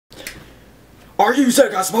Are you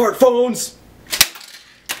sick of smartphones?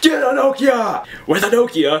 Get a Nokia! With a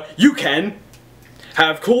Nokia, you can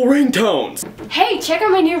have cool ringtones. Hey, check out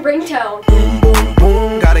my new ringtone.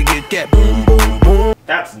 Gotta get boom, boom, boom.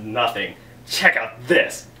 That's nothing. Check out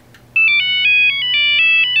this.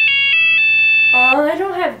 Oh, I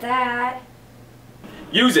don't have that.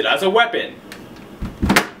 Use it as a weapon.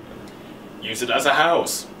 Use it as a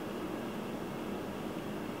house.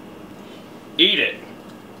 Eat it.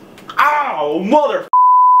 Ow, mother.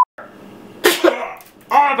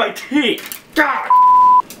 Ah, my teeth. God.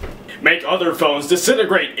 Make other phones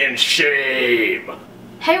disintegrate in shame.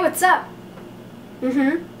 Hey, what's up?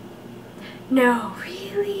 Mm-hmm. No,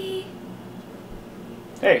 really?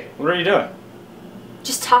 Hey, what are you doing?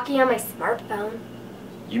 Just talking on my smartphone.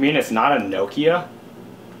 You mean it's not a Nokia?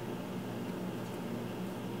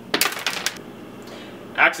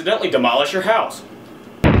 Accidentally demolish your house.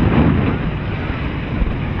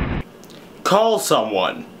 Call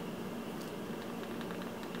someone.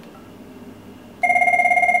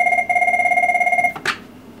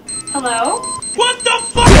 Hello? What the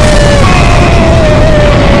fuck?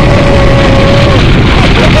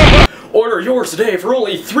 Order yours today for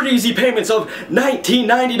only 3 easy payments of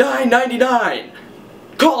 $19.99.99.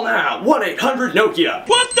 Call now, 1-800-NOKIA.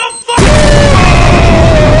 What the